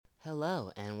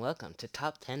Hello, and welcome to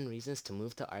Top 10 Reasons to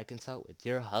Move to Arkansas with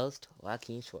your host,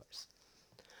 Joaquin Schwartz.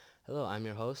 Hello, I'm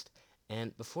your host,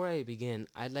 and before I begin,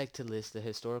 I'd like to list the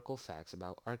historical facts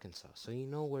about Arkansas so you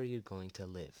know where you're going to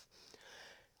live.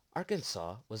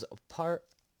 Arkansas was a part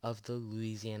of the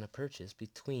Louisiana Purchase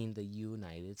between the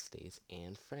United States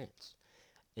and France.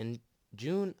 In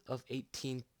June of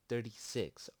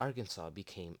 1836, Arkansas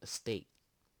became a state.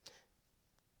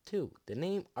 2. The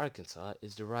name Arkansas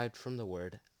is derived from the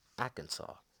word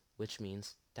Arkansas, which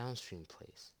means downstream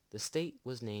place. The state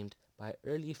was named by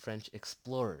early French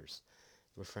explorers,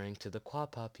 referring to the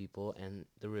Quapaw people and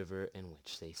the river in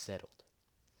which they settled.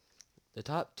 The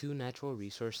top two natural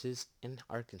resources in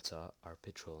Arkansas are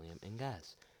petroleum and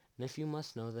gas, and if you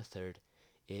must know the third,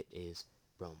 it is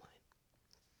bromine.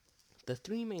 The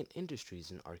three main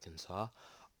industries in Arkansas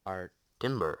are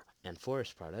timber and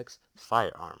forest products,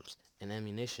 firearms and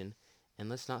ammunition, and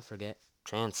let's not forget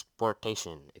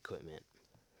transportation equipment.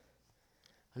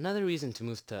 Another reason to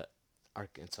move to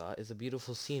Arkansas is the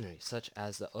beautiful scenery, such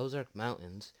as the Ozark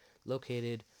Mountains,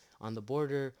 located on the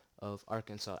border of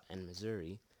Arkansas and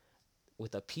Missouri,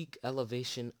 with a peak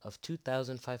elevation of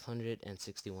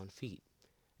 2,561 feet.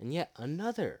 And yet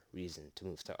another reason to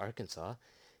move to Arkansas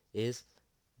is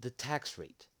the tax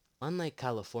rate. Unlike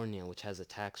California, which has a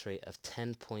tax rate of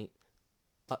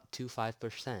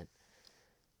 10.25%,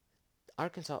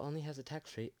 Arkansas only has a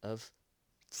tax rate of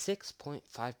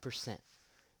 6.5%,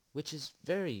 which is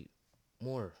very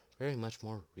much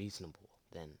more reasonable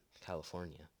than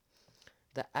California.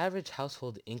 The average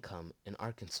household income in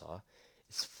Arkansas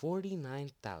is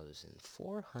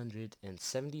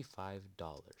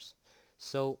 $49,475.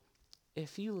 So,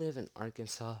 if you live in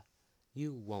Arkansas,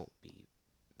 you won't be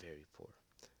very poor.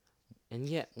 And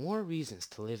yet, more reasons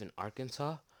to live in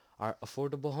Arkansas are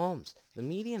affordable homes. The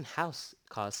median house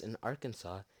cost in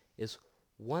Arkansas is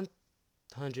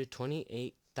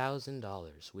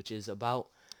 $128,000, which is about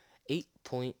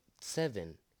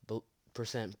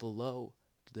 8.7% below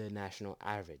the national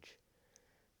average.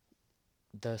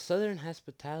 The southern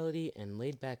hospitality and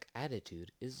laid-back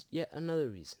attitude is yet another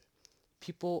reason.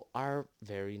 People are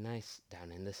very nice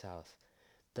down in the south.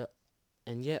 The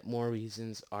And yet more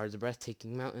reasons are the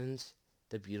breathtaking mountains,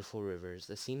 the beautiful rivers,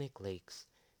 the scenic lakes,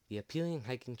 the appealing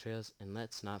hiking trails, and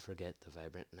let's not forget the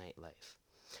vibrant nightlife.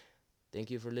 Thank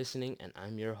you for listening, and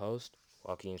I'm your host,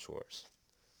 Joaquin Schwartz.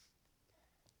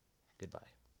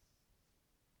 Goodbye.